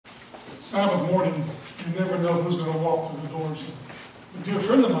Sabbath morning, you never know who's going to walk through the doors. A dear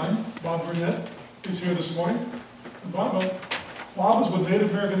friend of mine, Bob Burnett, is here this morning. And Bob is with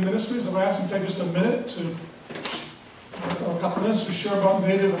Native American Ministries. I've asked him to take just a minute a couple minutes to share about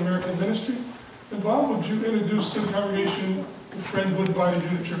Native American ministry. And Bob, would you introduce to the congregation the friend who invited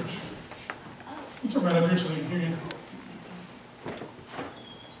you to church? You turn right up here so they can hear you.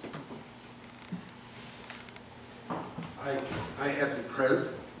 I had the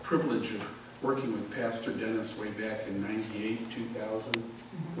privilege of working with Pastor Dennis way back in 98, 2000,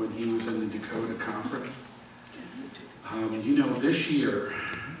 when he was in the Dakota Conference. You know, this year,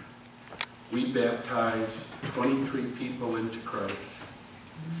 we baptized 23 people into Christ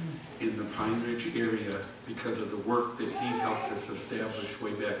in the Pine Ridge area because of the work that he helped us establish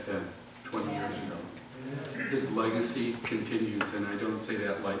way back then, 20 years ago. His legacy continues, and I don't say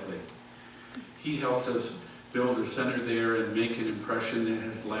that lightly. He helped us build a center there and make an impression that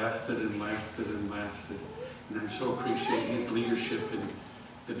has lasted and lasted and lasted. And I so appreciate his leadership in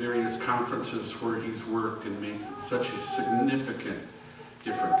the various conferences where he's worked and makes such a significant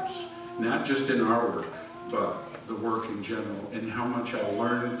difference, not just in our work, but the work in general, and how much I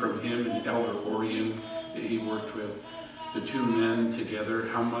learned from him and Elder Orion that he worked with, the two men together,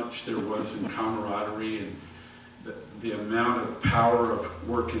 how much there was in camaraderie and the amount of power of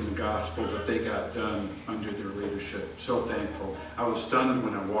work in the gospel that they got done under their leadership. So thankful. I was stunned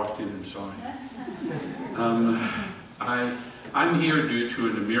when I walked in and saw him. I'm here due to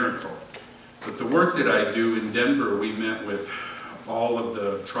a miracle. But the work that I do in Denver, we met with all of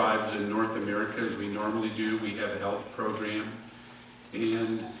the tribes in North America as we normally do. We have a health program.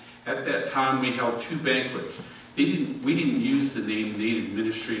 And at that time, we held 2 banquets. We didn't use the name Native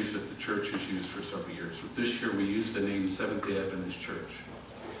Ministries that the church has used for several years. This year we used the name Seventh-day Adventist Church.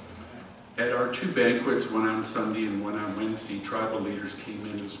 At our 2 banquets, one on Sunday and one on Wednesday, tribal leaders came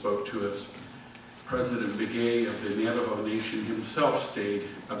in and spoke to us. President Begay of the Navajo Nation himself stayed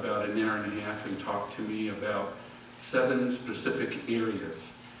about an hour and a half and talked to me about 7 specific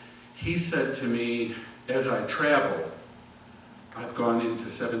areas. He said to me, as I travel, I've gone into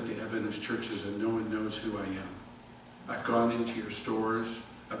Seventh-day Adventist churches and no one knows who I am. I've gone into your stores,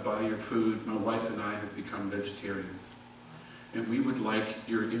 I buy your food. My wife and I have become vegetarians. And we would like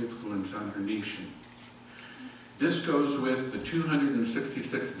your influence on our nation. This goes with the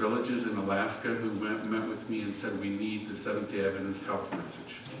 266 villages in Alaska who met with me and said we need the Seventh-day Adventist health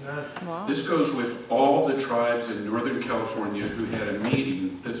message. Wow. This goes with all the tribes in Northern California who had a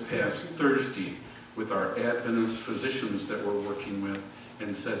meeting this past Thursday with our Adventist physicians that we're working with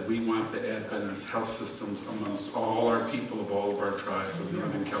and said we want the Adventist health systems amongst all our people of all of our tribes of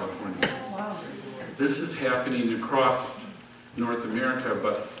Northern California. Wow. This is happening across North America,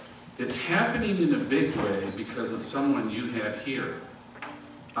 but it's happening in a big way because of someone you have here.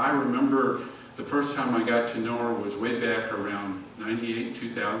 I remember the first time I got to know her was way back around 98,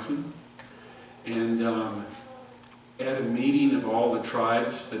 2000. And at a meeting of all the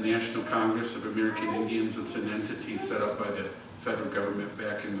tribes, the National Congress of American Indians, it's an entity set up by the federal government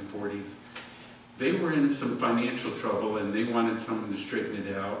back in the 40s. They were in some financial trouble and they wanted someone to straighten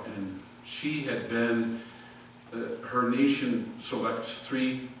it out. And she had been, her nation selects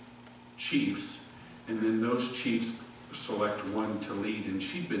 3 chiefs, and then those chiefs select one to lead, and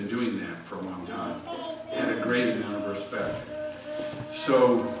she'd been doing that for a long time. Had a great amount of respect.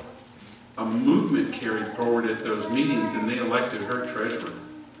 So a movement carried forward at those meetings, and they elected her treasurer.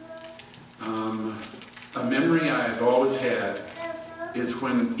 A memory I've always had is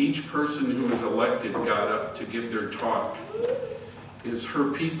when each person who was elected got up to give their talk, is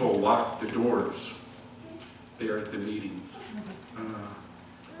her people locked the doors there at the meetings.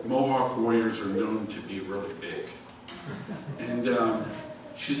 Mohawk warriors are known to be really big. And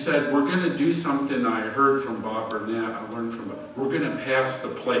she said, we're going to do something I heard from Bob Burnett, I learned from Bob. We're going to pass the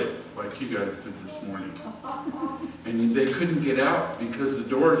plate, like you guys did this morning. And they couldn't get out because the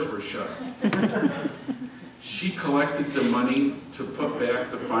doors were shut. She collected the money to put back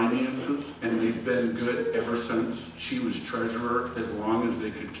the finances, and they've been good ever since. She was treasurer as long as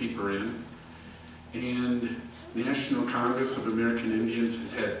they could keep her in. And National Congress of American Indians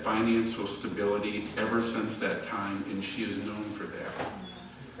has had financial stability ever since that time, and she is known for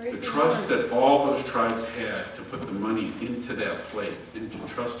that. The trust that all those tribes had to put the money into that plate and to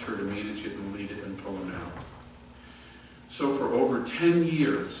trust her to manage it and lead it and pull them out. So for over 10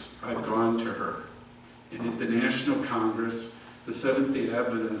 years, I've gone to her. And at the National Congress, the Seventh-day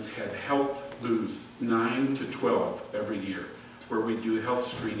Adventists have helped lose 9 to 12 every year, where we do health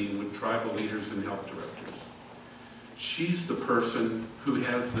screening with tribal leaders and health directors. She's the person who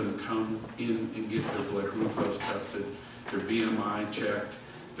has them come in and get their blood glucose tested, their BMI checked,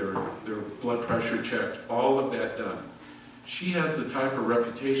 their blood pressure checked, all of that done. She has the type of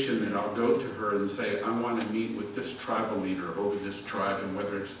reputation that I'll go to her and say, I want to meet with this tribal leader over this tribe, and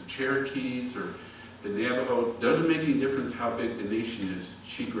whether it's the Cherokees or the Navajo, doesn't make any difference how big the nation is.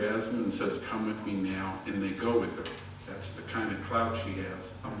 She grabs them and says, come with me now, and they go with her. That's the kind of clout she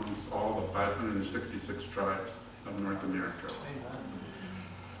has amongst all the 566 tribes of North America.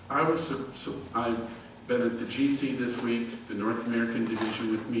 I've been at the GC this week, the North American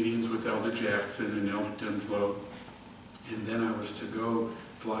Division, with meetings with Elder Jackson and Elder Denslow. And then I was to go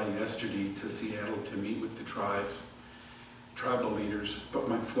fly yesterday to Seattle to meet with the tribal leaders, but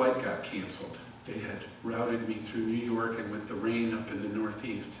my flight got canceled. They had routed me through New York, and with the rain up in the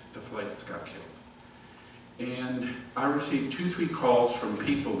Northeast, the flights got killed. And I received 2-3 calls from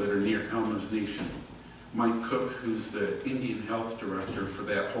people that are near Elma's Nation. Mike Cook, who's the Indian Health Director for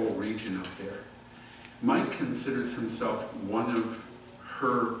that whole region up there. Mike considers himself one of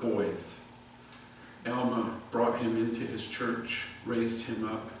her boys. Elma brought him into his church, raised him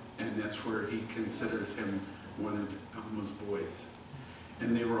up, and that's where he considers him one of Elma's boys.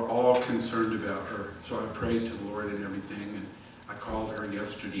 And they were all concerned about her. So I prayed to the Lord and everything, and I called her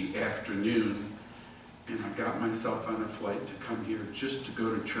yesterday afternoon, and I got myself on a flight to come here just to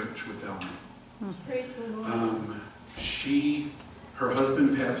go to church with Elma. Praise the Lord. Her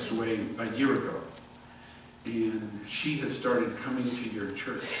husband passed away a year ago, and she has started coming to your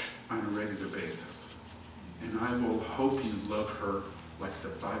church on a regular basis. And I will hope you love her like the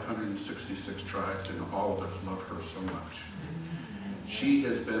 566 tribes, and all of us love her so much. She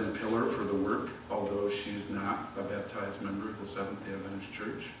has been a pillar for the work, although she's not a baptized member of the Seventh-day Adventist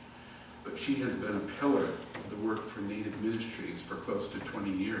Church. But she has been a pillar of the work for Native Ministries for close to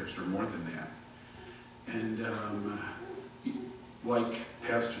 20 years, or more than that. And like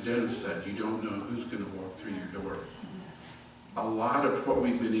Pastor Dennis said, you don't know who's going to walk through your door. A lot of what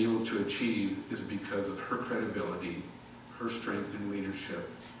we've been able to achieve is because of her credibility, her strength in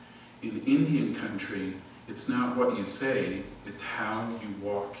leadership. In Indian country, it's not what you say, it's how you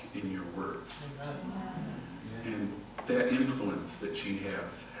walk in your words. And that influence that she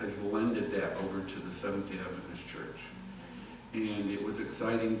has lended that over to the Seventh-day Adventist Church. And it was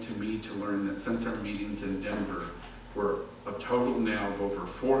exciting to me to learn that since our meetings in Denver, where a total now of over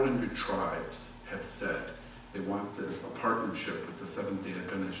 400 tribes have said they want a partnership with the Seventh-day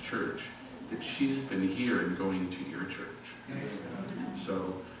Adventist Church, that she's been here and going to your church.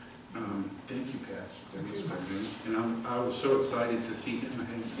 So, thank you, Pastor Dennis, for doing it. And I was so excited to see him. I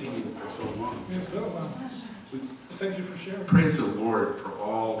hadn't seen him for so long. It's been a while. Thank you for sharing. Praise the Lord for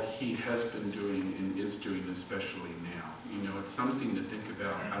all he has been doing and is doing, especially now. You know, it's something to think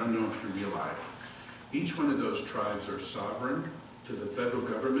about. I don't know if you realize, each one of those tribes are sovereign to the federal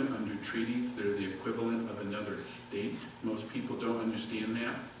government under treaties. They're the equivalent of another state. Most people don't understand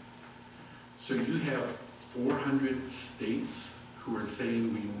that. So you have 400 states who are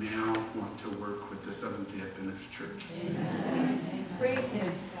saying we now want to work with the Seventh-day Adventist Church. Amen. Praise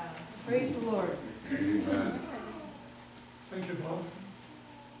him. Praise the Lord. Amen. Thank you, Bob.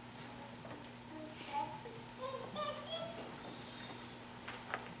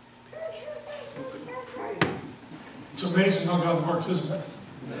 It's amazing how God works, isn't it?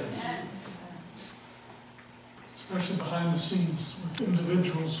 Especially behind the scenes with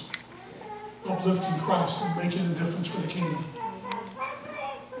individuals uplifting Christ and making a difference for the kingdom.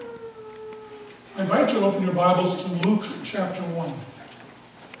 I invite you to open your Bibles to Luke chapter 1.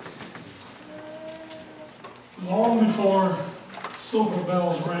 Long before silver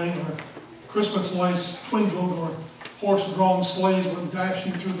bells rang, or Christmas lights twinkled, or horse-drawn sleighs went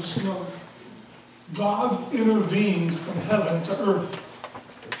dashing through the snow, God intervened from heaven to earth.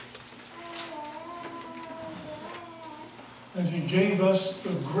 And he gave us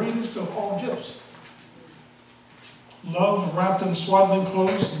the greatest of all gifts. Love wrapped in swaddling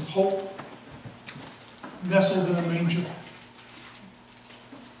clothes, and hope nestled in a manger.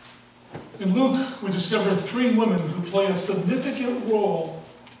 In Luke, we discover 3 women who play a significant role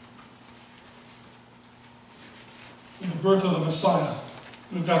in the birth of the Messiah.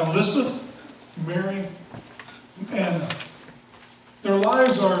 We've got Elizabeth, Mary, and Anna. Their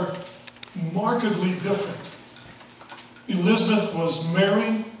lives are markedly different. Elizabeth was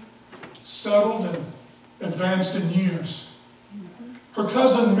married, settled, and advanced in years. Her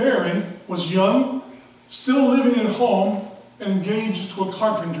cousin Mary was young, still living at home, and engaged to a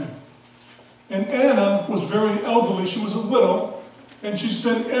carpenter. And Anna was very elderly. She was a widow, and she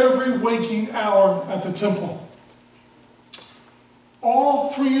spent every waking hour at the temple.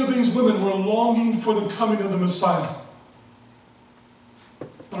 All 3 of these women were longing for the coming of the Messiah.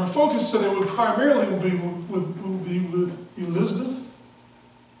 But our focus today will primarily be with Elizabeth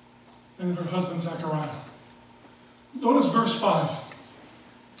and her husband Zechariah. Notice verse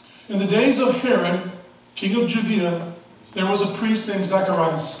 5. In the days of Herod, king of Judea, there was a priest named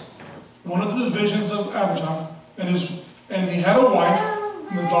Zacharias, one of the divisions of Abijah, and he had a wife,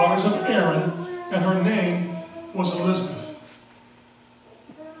 and the daughters of Aaron, and her name was Elizabeth.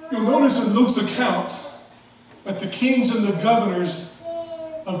 You'll notice in Luke's account that the kings and the governors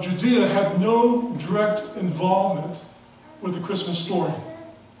of Judea had no direct involvement with the Christmas story.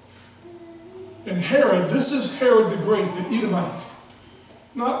 And Herod, this is Herod the Great, the Edomite,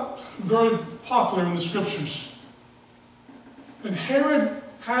 not very popular in the scriptures. And Herod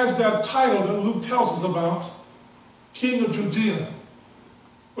has that title that Luke tells us about, King of Judea.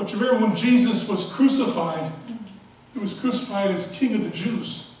 But you remember when Jesus was crucified, he was crucified as King of the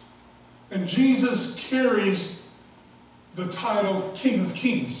Jews. And Jesus carries the title King of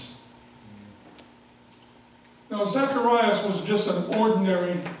Kings. Now Zacharias was just an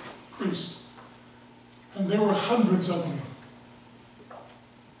ordinary priest, and there were hundreds of them.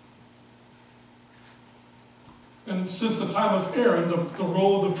 And since the time of Aaron, the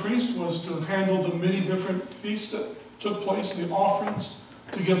role of the priest was to handle the many different feasts that took place, the offerings,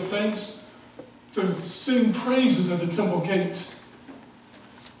 to give thanks, to sing praises at the temple gate.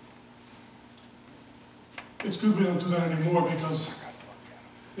 It's good we don't do that anymore, because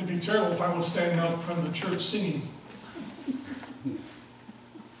it'd be terrible if I was standing out in front of the church singing.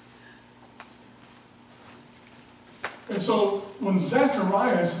 And so when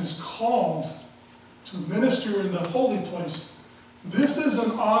Zacharias is called to minister in the holy place, this is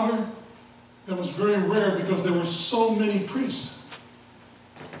an honor that was very rare because there were so many priests.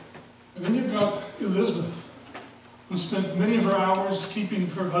 And then you've got Elizabeth, who spent many of her hours keeping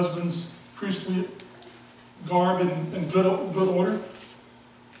her husband's priestly garb in good order,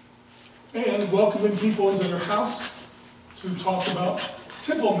 and welcoming people into their house to talk about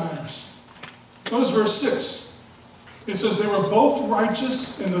temple matters. Notice verse 6. It says, they were both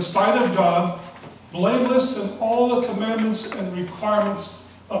righteous in the sight of God, blameless in all the commandments and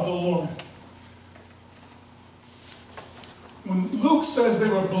requirements of the Lord. When Luke says they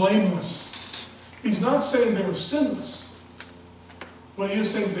were blameless, he's not saying they were sinless, but he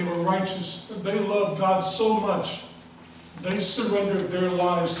is saying they were righteous. They loved God so much, they surrendered their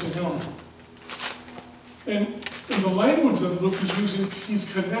lives to him. And in the language that Luke is using,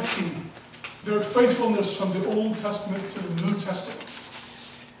 he's connecting their faithfulness from the Old Testament to the New Testament.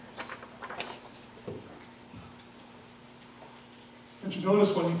 And you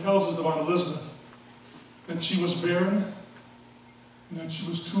notice when he tells us about Elizabeth, that she was barren and that she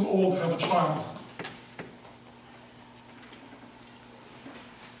was too old to have a child.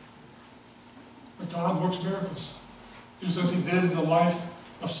 But God works miracles, just as he did in the life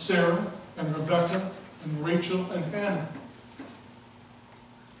of Sarah and Rebecca and Rachel and Hannah.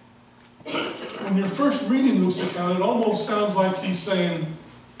 When you're first reading Luke's account, it almost sounds like he's saying,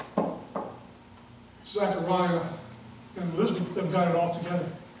 Zechariah and Elizabeth, they've got it all together.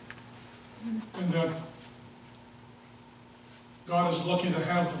 And that God is lucky to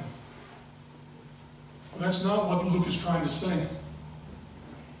have them. But that's not what Luke is trying to say.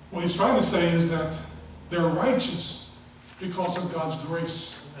 What he's trying to say is that they're righteous because of God's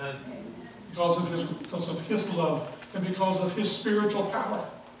grace, because of his love, and because of his spiritual power.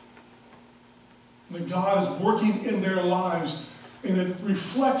 That God is working in their lives, and it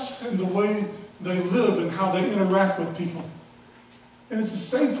reflects in the way they live and how they interact with people. And it's the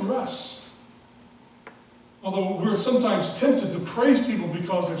same for us. Although we're sometimes tempted to praise people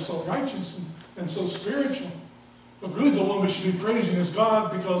because they're so righteous and so spiritual. But really the one we should be praising is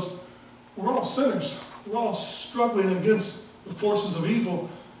God, because we're all sinners. We're all struggling against the forces of evil.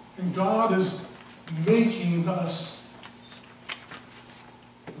 And God is making us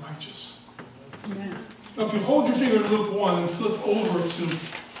righteous. Amen. Now if you hold your finger in Luke 1 and flip over to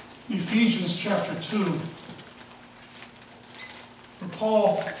Ephesians chapter 2, where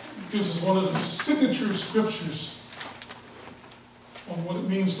Paul gives us one of the signature scriptures on what it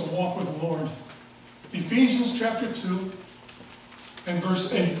means to walk with the Lord. Ephesians chapter 2 and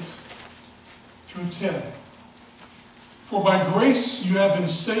verse 8 through 10. For by grace you have been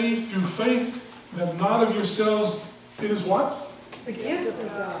saved through faith, that not of yourselves. It is what? The gift of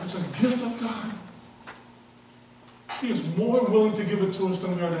God. It's a gift of God. He is more willing to give it to us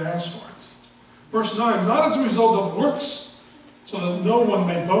than we are to ask for it. Verse 9, not as a result of works, so that no one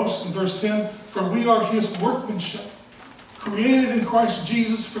may boast. In verse 10, for we are his workmanship, created in Christ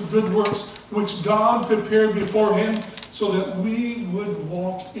Jesus for good works, which God prepared beforehand so that we would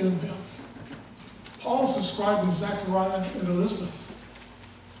walk in them. Paul's describing Zechariah and Elizabeth.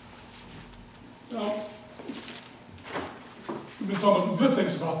 Now, been talking about good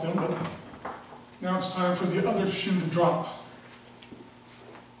things about them, but now it's time for the other shoe to drop.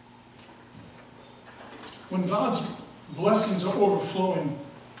 When God's blessings are overflowing,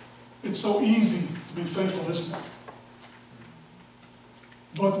 it's so easy to be faithful, isn't it?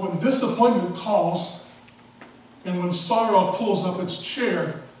 But when disappointment calls, and when sorrow pulls up its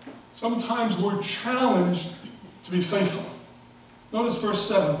chair, sometimes we're challenged to be faithful. Notice verse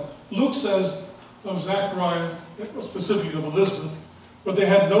 7. Luke says of Zechariah, specifically of Elizabeth, but they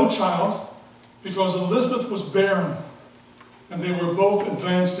had no child because Elizabeth was barren, and they were both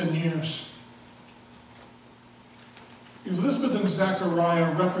advanced in years. Elizabeth and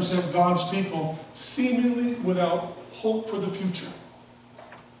Zechariah represent God's people seemingly without hope for the future.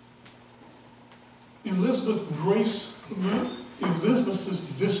 Elizabeth's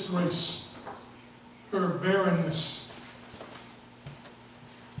disgrace, her barrenness,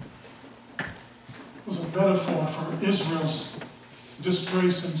 was a metaphor for Israel's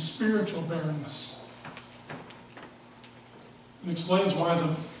disgrace and spiritual barrenness. It explains why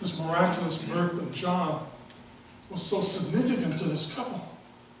this miraculous birth of John was so significant to this couple.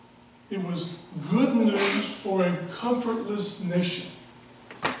 It was good news for a comfortless nation.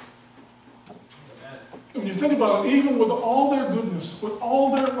 When you think about it, even with all their goodness, with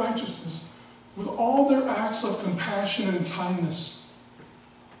all their righteousness, with all their acts of compassion and kindness,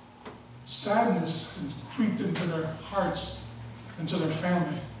 sadness had creeped into their hearts and to their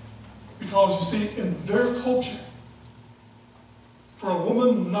family. Because you see, in their culture, for a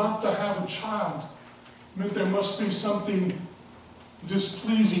woman not to have a child meant there must be something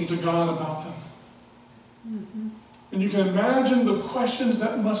displeasing to God about them. Mm-hmm. And you can imagine the questions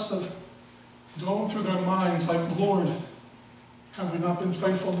that must have gone through their minds, like, Lord, have we not been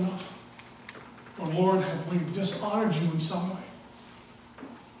faithful enough? Or Lord, have we dishonored you in some way?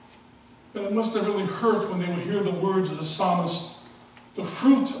 And it must have really hurt when they would hear the words of the psalmist, the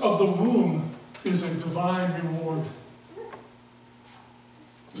fruit of the womb is a divine reward.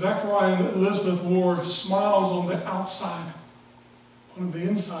 Zechariah and Elizabeth wore smiles on the outside, but on the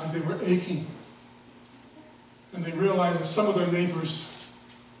inside they were aching. And they realized that some of their neighbors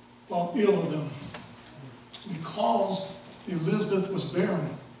thought ill of them because Elizabeth was barren.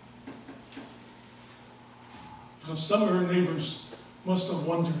 Because some of her neighbors must have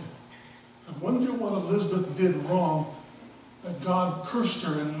wondered, I wonder what Elizabeth did wrong that God cursed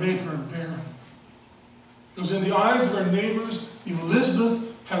her and made her barren. Because in the eyes of her neighbors, Elizabeth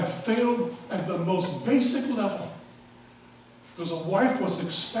had failed at the most basic level. Because a wife was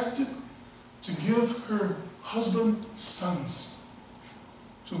expected to give her husband sons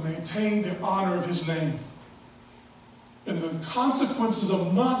to maintain the honor of his name. And the consequences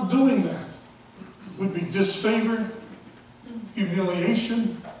of not doing that would be disfavor,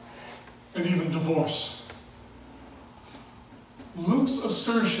 humiliation, and even divorce. Luke's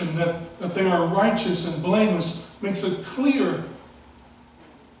assertion that they are righteous and blameless makes it clear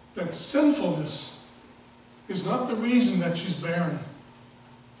that sinfulness is not the reason that she's barren.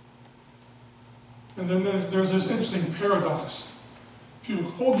 And then there's this interesting paradox. If you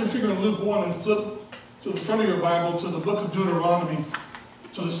hold your finger in Luke 1 and flip to the front of your Bible to the book of Deuteronomy,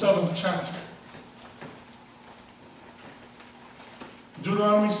 to the 7th chapter.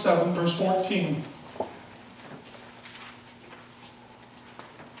 Deuteronomy 7, verse 14.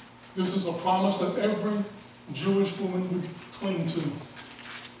 This is a promise that every Jewish woman would cling to.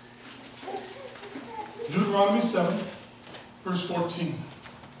 Deuteronomy 7, verse 14.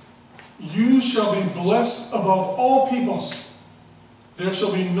 You shall be blessed above all peoples. There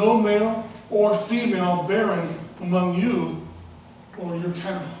shall be no male or female barren among you or your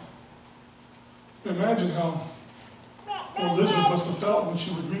cattle. Imagine how Elizabeth must have felt when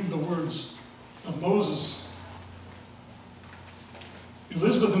she would read the words of Moses.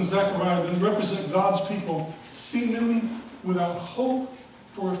 Elizabeth and Zechariah then represent God's people seemingly without hope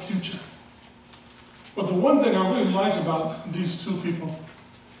for a future. But the one thing I really like about these two people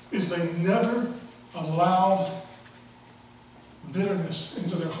is they never allowed bitterness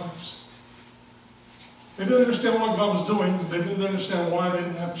into their hearts. They didn't understand what God was doing. They didn't understand why they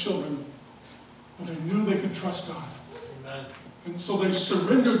didn't have children. But they knew they could trust God. Amen. And so they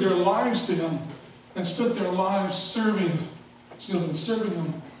surrendered their lives to Him and spent their lives serving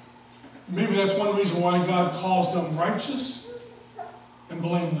Him. Maybe that's one reason why God calls them righteous and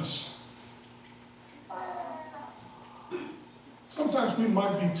blameless. Sometimes we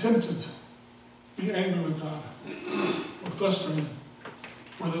might be tempted to be angry with God or frustrated,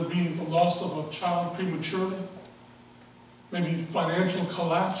 whether it be the loss of a child prematurely, maybe financial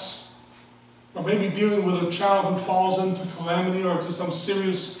collapse, or maybe dealing with a child who falls into calamity or to some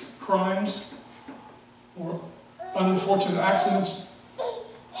serious crimes, or unfortunate accidents,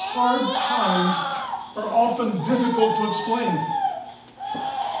 hard times are often difficult to explain.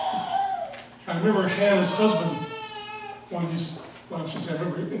 I remember Hannah's husband,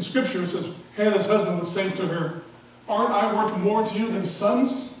 in Scripture it says, Hannah's husband would say to her, "Aren't I worth more to you than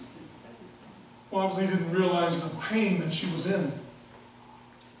sons?" Well, obviously he didn't realize the pain that she was in.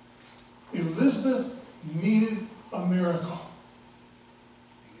 Elizabeth needed a miracle.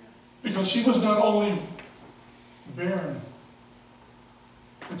 Because she was not only barren,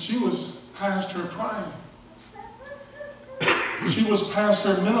 but she was past her prime. She was past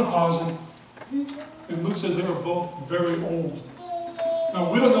her menopause, and Luke says they were both very old. Now,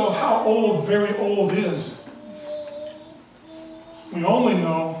 we don't know how old very old is. We only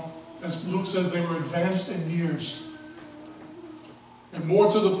know, as Luke says, they were advanced in years. And more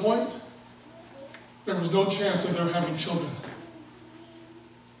to the point, there was no chance of their having children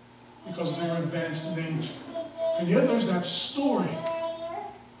because they were advanced in age. And yet there's that story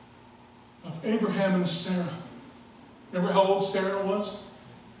of Abraham and Sarah. Remember how old Sarah was?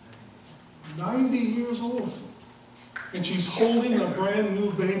 90 years old. And she's holding a brand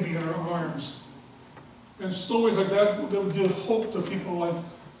new baby in her arms. And stories like that would give hope to people like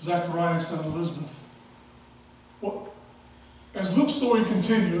Zacharias and Elizabeth. Well, as Luke's story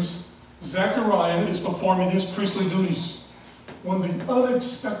continues, Zechariah is performing his priestly duties when the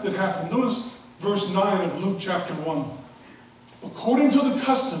unexpected happened. Notice verse 9 of Luke chapter 1. According to the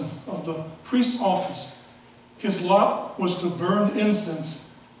custom of the priest's office, his lot was to burn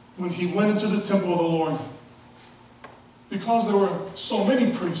incense when he went into the temple of the Lord. Because there were so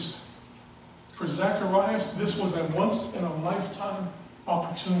many priests, for Zacharias, this was a once-in-a-lifetime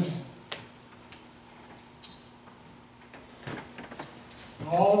opportunity. And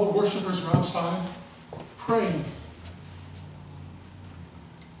all the worshipers were outside praying.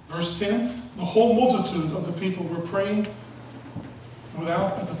 Verse 10, the whole multitude of the people were praying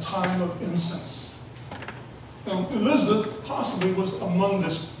without at the time of incense. Now, Elizabeth possibly was among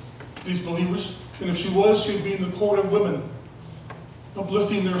these believers, and if she was, she'd be in the court of women,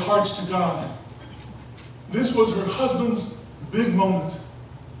 uplifting their hearts to God. This was her husband's big moment.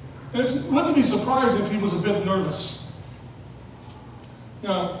 And it wouldn't be surprising if he was a bit nervous.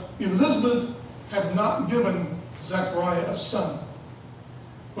 Now, Elizabeth had not given Zechariah a son,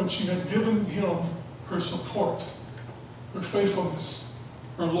 but she had given him her support, her faithfulness,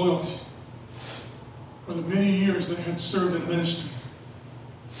 her loyalty, for the many years they had served in ministry.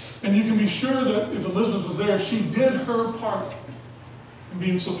 And you can be sure that if Elizabeth was there, she did her part in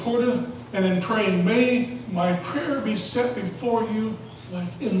being supportive and in praying, "May my prayer be set before you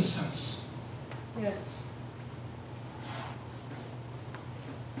like incense." Yes.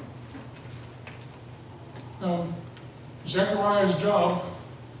 Zechariah's job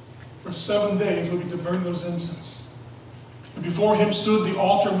for 7 days would be to burn those incense. And before him stood the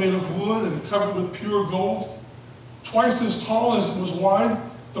altar made of wood and covered with pure gold. Twice as tall as it was wide,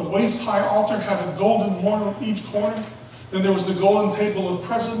 the waist-high altar had a golden horn on each corner. Then there was the golden table of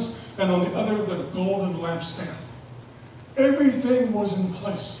presence, and on the other, the golden lampstand. Everything was in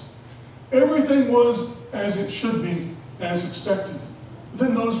place. Everything was as it should be, as expected.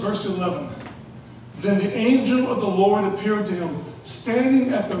 Then notice verse 11. Then the angel of the Lord appeared to him,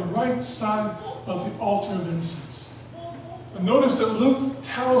 standing at the right side of the altar of incense. And notice that Luke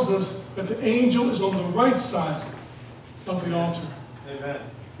tells us that the angel is on the right side of the altar. Amen.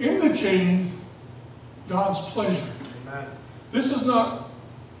 Indicating God's pleasure. Amen. This is not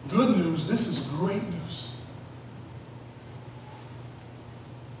good news, this is great news.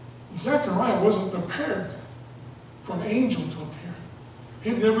 Zechariah wasn't prepared for an angel to appear.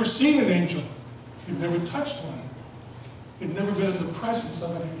 He'd never seen an angel. He'd never touched one. He'd never been in the presence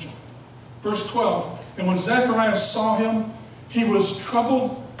of an angel. Verse 12, and when Zechariah saw him, he was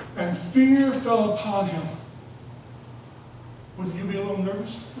troubled and fear fell upon him. Wouldn't you be a little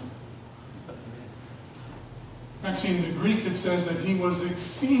nervous? Actually, in the Greek, it says that he was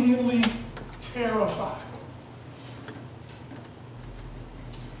exceedingly terrified.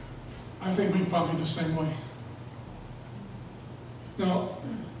 I think we'd probably be the same way. Now,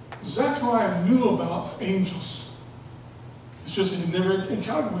 Zechariah knew about angels. It's just that he never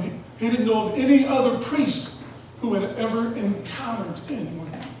encountered one. He didn't know of any other priest who had ever encountered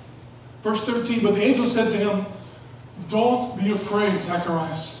anyone. Verse 13, but the angel said to him, "Don't be afraid,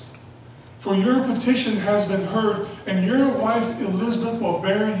 Zacharias, for your petition has been heard, and your wife Elizabeth will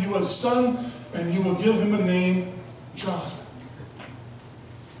bear you a son, and you will give him a name, John."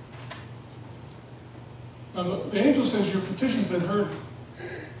 Now the angel says your petition's been heard.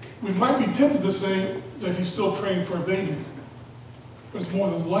 We might be tempted to say that he's still praying for a baby, but it's more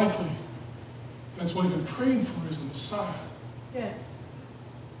than likely That's what he'd been praying for, is the Messiah. Yes.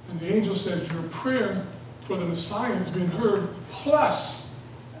 And the angel said, your prayer for the Messiah has been heard, plus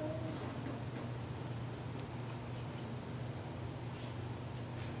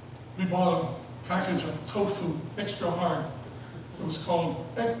we bought a package of tofu, extra hard. It was called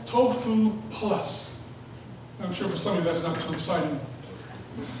Tofu Plus. I'm sure for some of you that's not too exciting.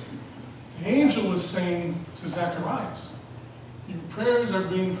 The angel was saying to Zacharias, your prayers are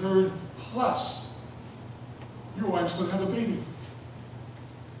being heard, plus your wife's going to have a baby.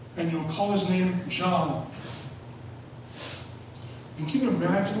 And you'll call his name John. And can you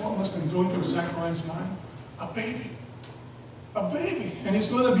imagine what must have been going through Zacharias' mind? A baby. A baby. And he's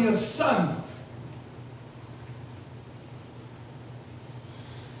going to be a son.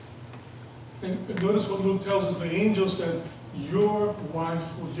 And notice what Luke tells us. The angel said, your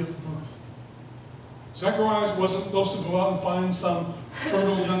wife will give birth. Zacharias wasn't supposed to go out and find some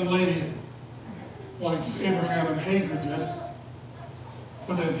fertile young lady like Abraham and Hagar did,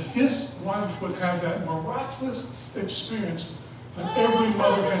 but that his wife would have that miraculous experience that every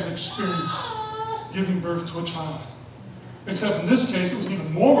mother has experienced, giving birth to a child. Except in this case, it was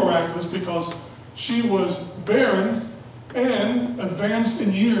even more miraculous because she was barren and advanced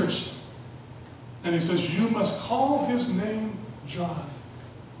in years. And he says, you must call his name John.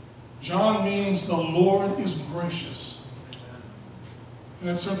 John means the Lord is gracious. And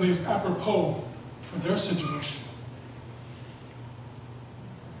that certainly is apropos for their situation.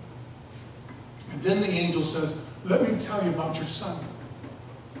 And then the angel says, let me tell you about your son.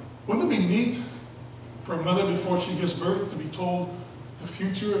 Wouldn't it be neat for a mother before she gives birth to be told the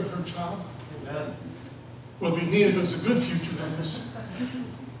future of her child? Amen. Well, it'd be neat if it was a good future, that is.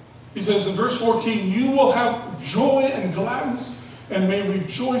 He says in verse 14, you will have joy and gladness and may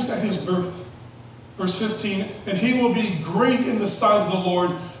rejoice at his birth. Verse 15, and he will be great in the sight of the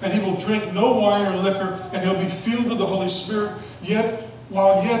Lord, and he will drink no wine or liquor, and he'll be filled with the Holy Spirit,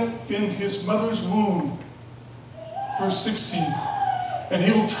 while yet in his mother's womb. Verse 16, and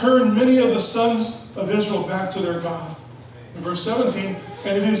he will turn many of the sons of Israel back to their God. In verse 17,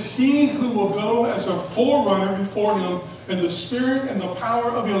 and it is he who will go as a forerunner before him in the spirit and the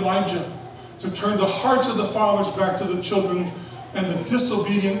power of Elijah, to turn the hearts of the fathers back to the children, and the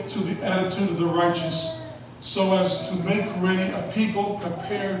disobedient to the attitude of the righteous, so as to make ready a people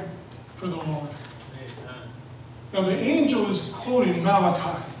prepared for the Lord. Now the angel is quoting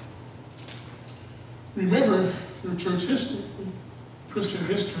Malachi. Remember your church history, Christian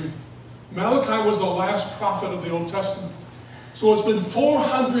history. Malachi was the last prophet of the Old Testament. So it's been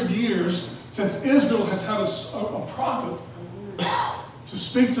 400 years since Israel has had a prophet to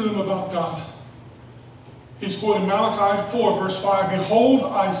speak to them about God. He's quoting Malachi 4, verse 5. Behold,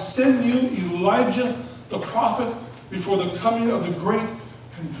 I send you Elijah the prophet before the coming of the great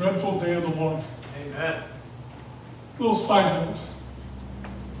and dreadful day of the Lord. Amen. Little side note.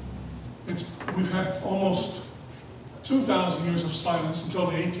 We've had almost 2,000 years of silence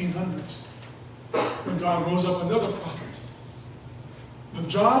until the 1800s, when God rose up another prophet. The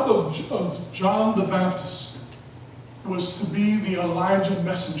job of John the Baptist was to be the Elijah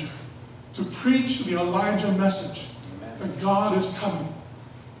messenger, to preach the Elijah message that God is coming,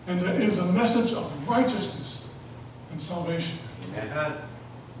 and that is a message of righteousness and salvation. Amen.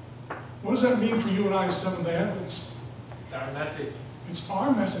 What does that mean for you and I as Seventh-day Adventists? It's our message. It's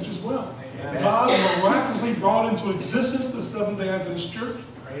our message as well. Amen. God miraculously brought into existence the Seventh-day Adventist Church,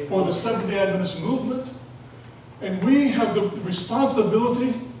 or the Seventh-day Adventist movement, and we have the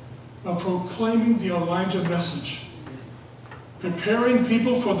responsibility of proclaiming the Elijah message, preparing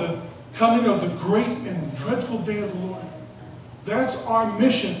people for the coming of the great and dreadful day of the Lord. That's our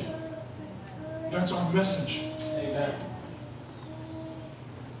mission. That's our message. Amen.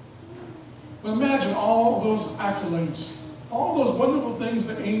 But imagine all those accolades, all those wonderful things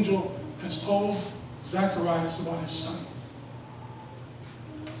the angel has told Zacharias about his son.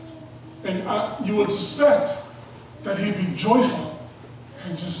 And you would suspect that he'd be joyful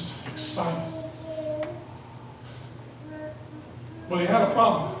and just excited. But he had a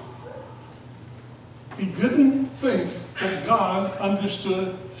problem. He didn't think that God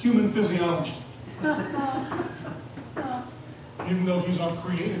understood human physiology, even though he's our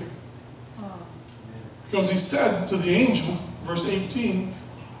creator. Because he said to the angel, verse 18,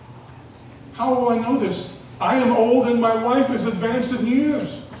 how will I know this? I am old and my wife is advanced in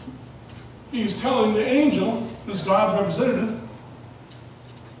years. He's telling the angel, who's God's representative,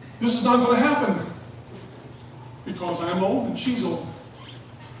 this is not going to happen because I'm old and she's old.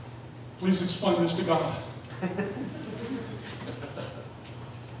 Please explain this to God.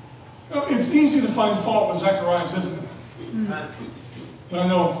 It's easy to find fault with Zacharias, isn't it? But I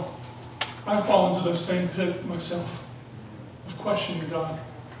know I fall into the same pit myself of questioning God.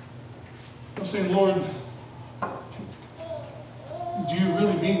 I'm saying, Lord, do you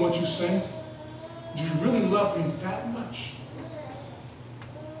really mean what you say? Do you really love me that much?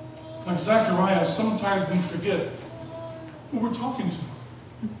 Like Zechariah, sometimes we forget who we're talking to.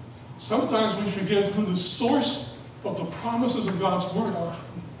 Sometimes we forget who the source of the promises of God's word are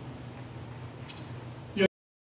from.